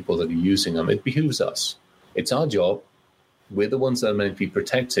very people that are using them? It behooves us. It's our job. We're the ones that are meant to be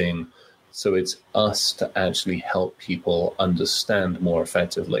protecting. So it's us to actually help people understand more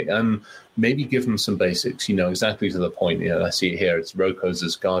effectively and maybe give them some basics, exactly to the point. I see it here. It's road codes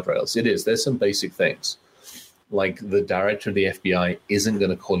as guardrails. It is. There's some basic things. Like the director of the FBI isn't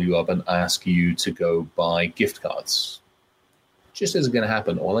going to call you up and ask you to go buy gift cards. Just isn't going to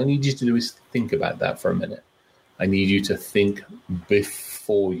happen. All I need you to do is think about that for a minute. I need you to think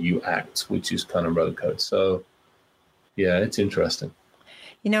before you act, which is kind of road code. So, yeah, it's interesting.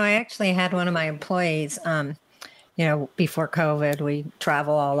 I actually had one of my employees, before COVID, we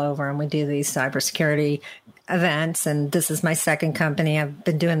travel all over and we do these cybersecurity events. And this is my second company. I've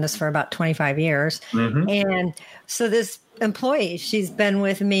been doing this for about 25 years. Mm-hmm. And so this employee, she's been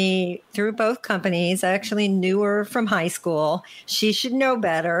with me through both companies. I actually knew her from high school. She should know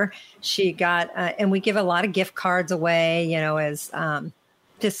better. She got, and we give a lot of gift cards away, as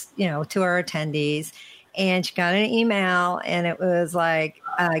just, to our attendees. And she got an email and it was like,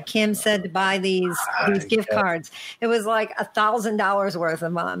 Kim said to buy these gift cards. It was like $1,000 worth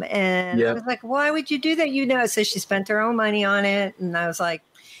of them. And I was like, why would you do that? So she spent her own money on it. And I was like,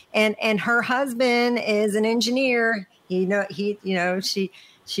 and her husband is an engineer. She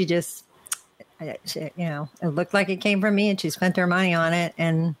just, it looked like it came from me and she spent her money on it.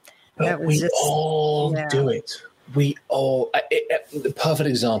 And that was we all do it. We all, the perfect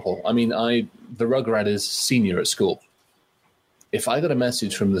example. I mean, the Rugrat is senior at school. If I got a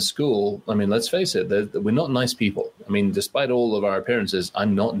message from the school, I mean, let's face it, we're not nice people. I mean, despite all of our appearances,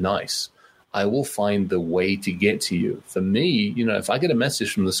 I'm not nice. I will find the way to get to you. For me, if I get a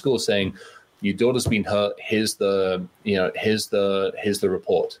message from the school saying, your daughter's been hurt, here's the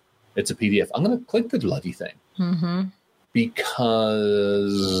report. It's a PDF. I'm going to click the bloody thing. Mm-hmm.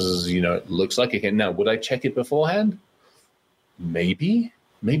 Because, it looks like it can. Now, would I check it beforehand? Maybe,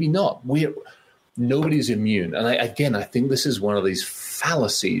 maybe not. Nobody's immune. And I think this is one of these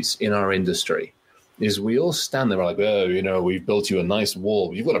fallacies in our industry, is we all stand there like, oh, we've built you a nice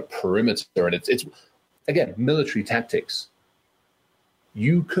wall. You've got a perimeter. And it's again, military tactics.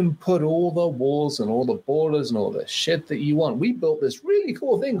 You can put all the walls and all the borders and all the shit that you want. We built this really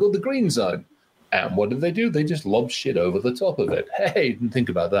cool thing called the Green Zone. And what did they do? They just lobbed shit over the top of it. Hey, didn't think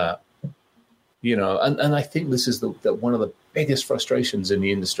about that. And I think this is one of the biggest frustrations in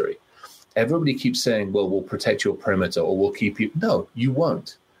the industry. Everybody keeps saying, well, we'll protect your perimeter or we'll keep you. No, you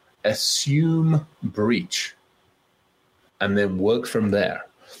won't. Assume breach and then work from there.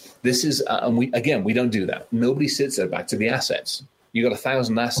 This is, and we don't do that. Nobody sits there. Back to the assets. You got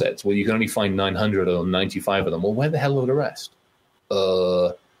 1,000 assets. Well, you can only find 900 or 95 of them. Well, where the hell are the rest?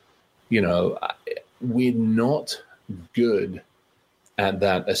 We're not good at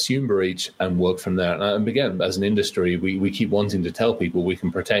that. Assume breach and work from there. And again, as an industry, we keep wanting to tell people we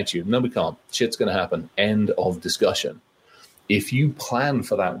can protect you. No, we can't. Shit's going to happen. End of discussion. If you plan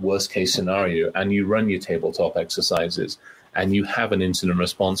for that worst case scenario and you run your tabletop exercises and you have an incident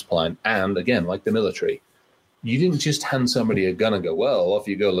response plan, and again, like the military, you didn't just hand somebody a gun and go, well, off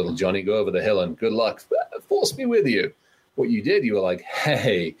you go, little Johnny, go over the hill and good luck. Force me with you. What you did, you were like,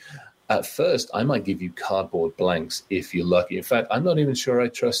 hey, at first, I might give you cardboard blanks if you're lucky. In fact, I'm not even sure I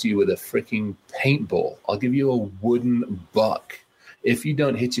trust you with a freaking paintball. I'll give you a wooden buck. If you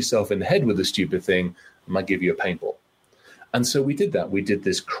don't hit yourself in the head with a stupid thing, I might give you a paintball. And so we did that. We did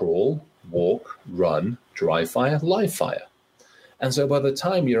this crawl, walk, run, dry fire, live fire. And so by the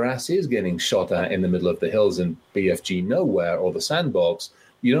time your ass is getting shot at in the middle of the hills in BFG nowhere or the sandbox,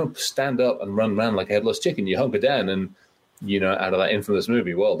 you don't stand up and run around like a headless chicken. You hunker down and, out of that infamous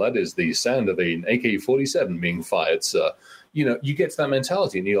movie, well, that is the sound of an AK-47 being fired, sir. You get to that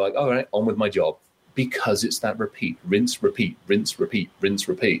mentality and you're like, all right, on with my job. Because it's that repeat, rinse, repeat, rinse, repeat, rinse,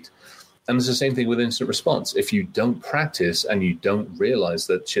 repeat. And it's the same thing with instant response. If you don't practice and you don't realize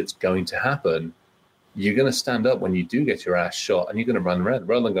that shit's going to happen, you're going to stand up when you do get your ass shot and you're going to run around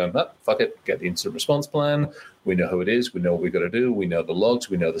rather than going, fuck it, get the instant response plan. We know who it is. We know what we've got to do. We know the logs.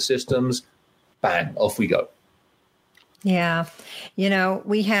 We know the systems. Bang, off we go. Yeah.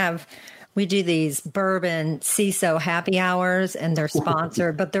 We do these bourbon CISO happy hours and they're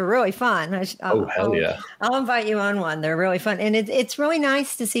sponsored, but they're really fun. Hell yeah. I'll invite you on one. They're really fun. And it's really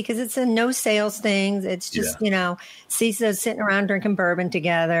nice to see because it's a no sales thing. It's just, CISOs sitting around drinking bourbon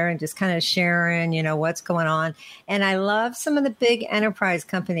together and just kind of sharing, what's going on. And I love some of the big enterprise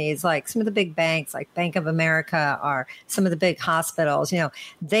companies, like some of the big banks, like Bank of America or some of the big hospitals,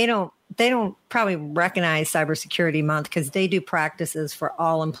 they don't probably recognize Cybersecurity Month because they do practices for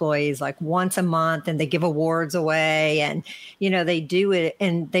all employees like once a month and they give awards away and, they do it.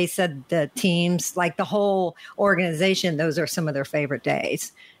 And they said the teams, like the whole organization, those are some of their favorite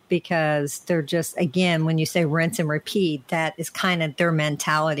days because they're just, again, when you say rinse and repeat, that is kind of their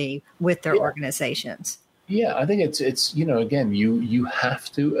mentality with their organizations. Yeah, I think it's again, you have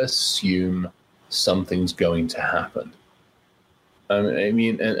to assume something's going to happen. I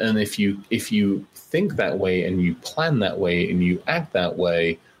mean, and if you think that way and you plan that way and you act that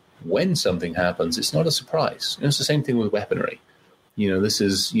way, when something happens, it's not a surprise. It's the same thing with weaponry. This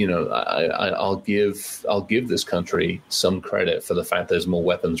is, I'll give this country some credit for the fact there's more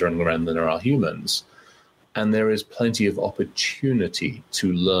weapons running around than there are humans. And there is plenty of opportunity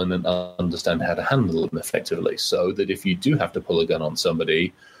to learn and understand how to handle them effectively so that if you do have to pull a gun on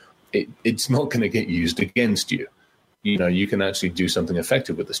somebody, it's not going to get used against you. You can actually do something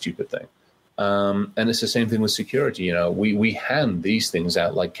effective with the stupid thing. And it's the same thing with security. We hand these things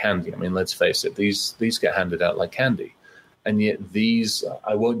out like candy. I mean, let's face it, these get handed out like candy. And yet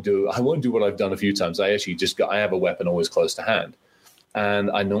I won't do what I've done a few times. I have a weapon always close to hand.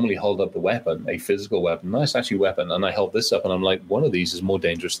 And I normally hold up the weapon, a physical weapon, nice actually weapon. And I hold this up and I'm like, one of these is more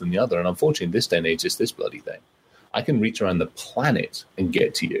dangerous than the other. And unfortunately, in this day and age, it's this bloody thing. I can reach around the planet and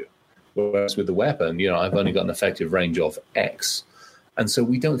get to you. Whereas with the weapon, I've only got an effective range of X. And so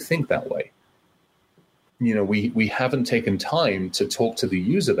we don't think that way. We haven't taken time to talk to the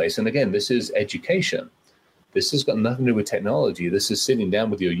user base. And again, this is education. This has got nothing to do with technology. This is sitting down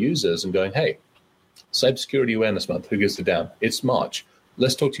with your users and going, hey, Cybersecurity Awareness Month, who gives it down? It's March.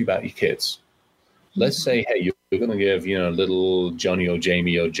 Let's talk to you about your kids. Let's say, hey, you're going to give, little Johnny or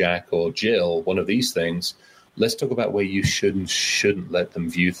Jamie or Jack or Jill one of these things. Let's talk about where you should and shouldn't let them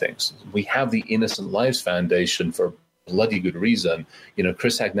view things. We have the Innocent Lives Foundation for a bloody good reason.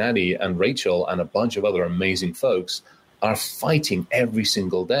 Chris Agnati and Rachel and a bunch of other amazing folks are fighting every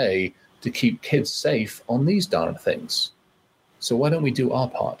single day to keep kids safe on these darn things. So why don't we do our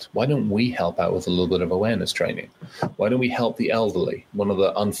part? Why don't we help out with a little bit of awareness training? Why don't we help the elderly?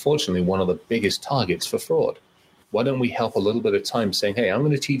 Unfortunately, one of the biggest targets for fraud. Why don't we help a little bit of time saying, hey, I'm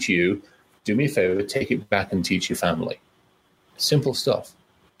going to teach you. Do me a favor, take it back and teach your family. Simple stuff.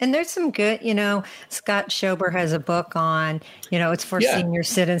 And there's some good, Scott Schober has a book on, it's for senior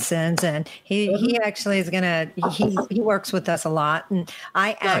citizens. And he actually is he works with us a lot. And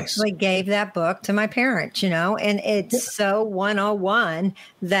I actually gave that book to my parents, and it's so 101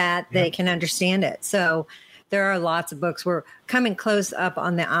 that they can understand it. So there are lots of books. We're coming close up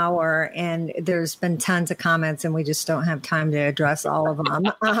on the hour, and there's been tons of comments, and we just don't have time to address all of them.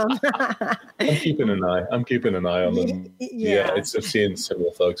 I'm keeping an eye on them. Yeah, it's seeing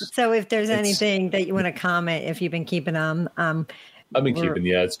similar folks. So if there's anything that you want to comment, if you've been keeping them. I've been keeping,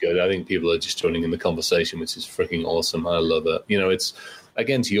 it's good. I think people are just joining in the conversation, which is freaking awesome. I love it. It's,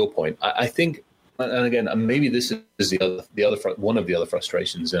 again, to your point, I think, and again, maybe this is one of the other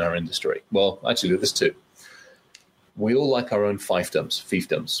frustrations in our industry. Well, actually, there's two. We all like our own fiefdoms,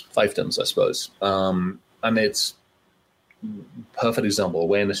 I suppose. And it's perfect example.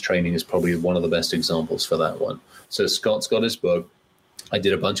 Awareness training is probably one of the best examples for that one. So Scott's got his book. I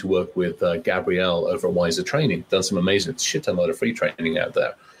did a bunch of work with Gabrielle over at Wiser Training, done some amazing shit ton load of free training out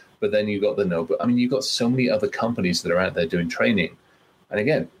there. But then you've got you've got so many other companies that are out there doing training. And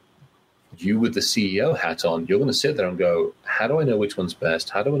again, you with the CEO hat on, you're going to sit there and go, how do I know which one's best?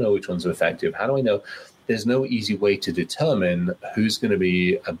 How do I know which one's effective? How do I know? There's no easy way to determine who's going to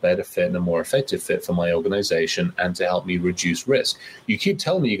be a better fit and a more effective fit for my organization and to help me reduce risk. You keep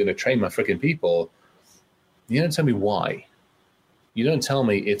telling me you're going to train my freaking people. You don't tell me why. You don't tell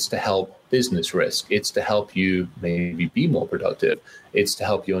me it's to help business risk. It's to help you maybe be more productive. It's to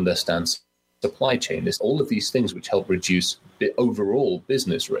help you understand supply chain. It's all of these things which help reduce the overall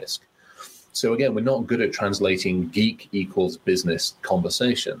business risk. So again, we're not good at translating geek equals business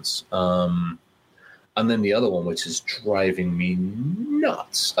conversations. And then the other one, which is driving me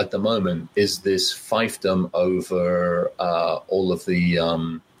nuts at the moment, is this fiefdom over all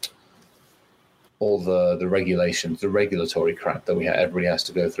the regulations, the regulatory crap that everybody has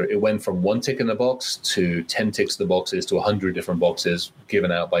to go through. It went from 1 tick in the box to 10 ticks in the boxes to 100 different boxes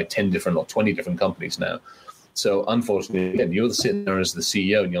given out by 10 different or 20 different companies now. So unfortunately, again, you're sitting there as the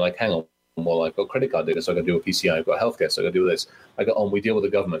CEO and you're like, hang on. Well, I've got credit card data, so I got to do a PCI. I've got healthcare, so I got to do this. We deal with the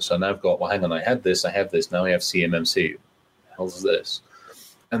government. So now I've got, hang on, I have this. Now I have CMMC. What the hell is this?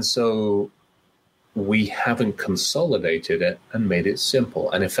 And so we haven't consolidated it and made it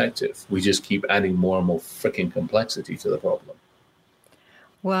simple and effective. We just keep adding more and more freaking complexity to the problem.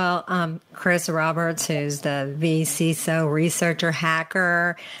 Well, Chris Roberts, who's the vCISO researcher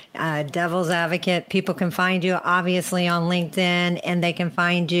hacker, devil's advocate, people can find you obviously on LinkedIn, and they can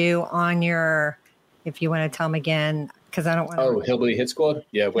find you on if you want to tell them again, because I don't want to. Oh, Hillbilly Hit Squad?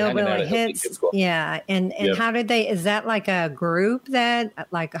 Yeah, we're hanging out at Hillbilly Hit Squad. Yeah, and how did they, is that like a group that,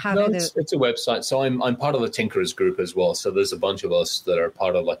 it's a website. So I'm part of the Tinkerers group as well. So there's a bunch of us that are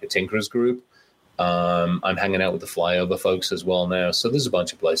part of like a Tinkerers group. I'm hanging out with the Flyover folks as well now. So there's a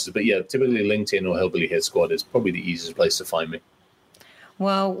bunch of places. But yeah, typically LinkedIn or Hillbilly Hit Squad is probably the easiest place to find me.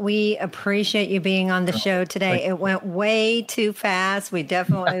 Well, we appreciate you being on the show today. It went way too fast. We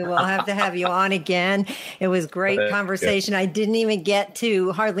definitely will have to have you on again. It was great conversation. I didn't even get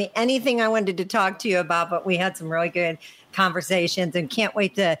to hardly anything I wanted to talk to you about, but we had some really good conversations and can't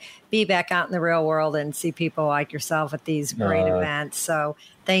wait to be back out in the real world and see people like yourself at these great events. So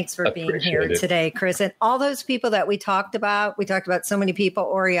thanks for being here today, Chris. And all those people that we talked about so many people,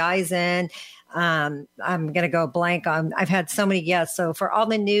 Ori Eisen. I'm going to go blank on, I've had so many guests. So for all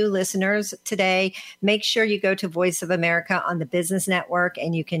the new listeners today, make sure you go to Voice of America on the Business Network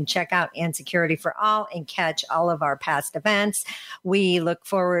and you can check out And Security for All and catch all of our past events. We look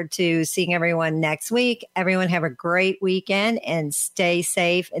forward to seeing everyone next week. Everyone have a great weekend and stay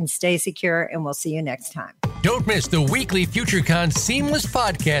safe and stay secure. And we'll see you next time. Don't miss the weekly FutureCon Seamless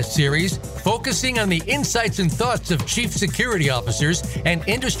podcast series focusing on the insights and thoughts of chief security officers and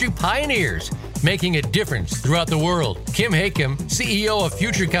industry pioneers making a difference throughout the world. Kim Hakem, CEO of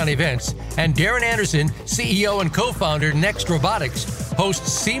FutureCon Events, and Darren Anderson, CEO and co-founder Next Robotics, host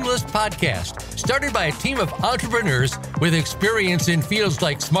Seamless Podcast, started by a team of entrepreneurs with experience in fields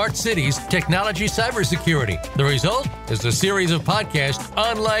like smart cities, technology, cybersecurity. The result is a series of podcasts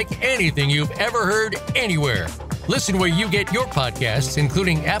unlike anything you've ever heard anywhere. Listen where you get your podcasts,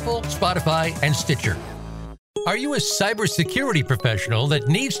 including Apple, Spotify, and Stitcher. Are you a cybersecurity professional that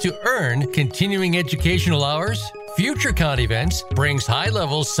needs to earn continuing educational hours? FutureCon Events brings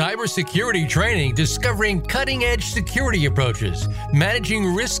high-level cybersecurity training discovering cutting-edge security approaches,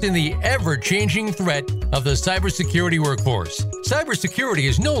 managing risk in the ever-changing threat of the cybersecurity workforce. Cybersecurity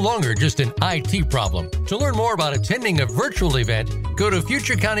is no longer just an IT problem. To learn more about attending a virtual event, go to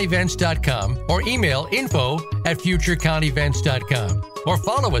futureconevents.com or email info@futureconevents.com or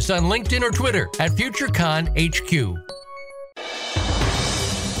follow us on LinkedIn or Twitter @FutureConHQ.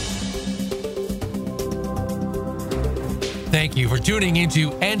 thank you for tuning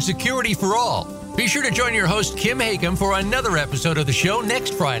into And Security for All. Be sure to join your host, Kim Hakem, for another episode of the show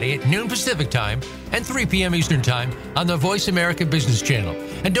next Friday at noon Pacific Time and 3 p.m. Eastern Time on the Voice America Business Channel.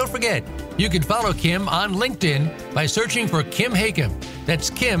 And don't forget, you can follow Kim on LinkedIn by searching for Kim Hakem. That's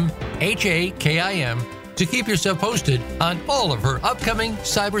Kim, Hakim, to keep yourself posted on all of her upcoming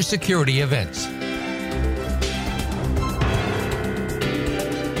cybersecurity events.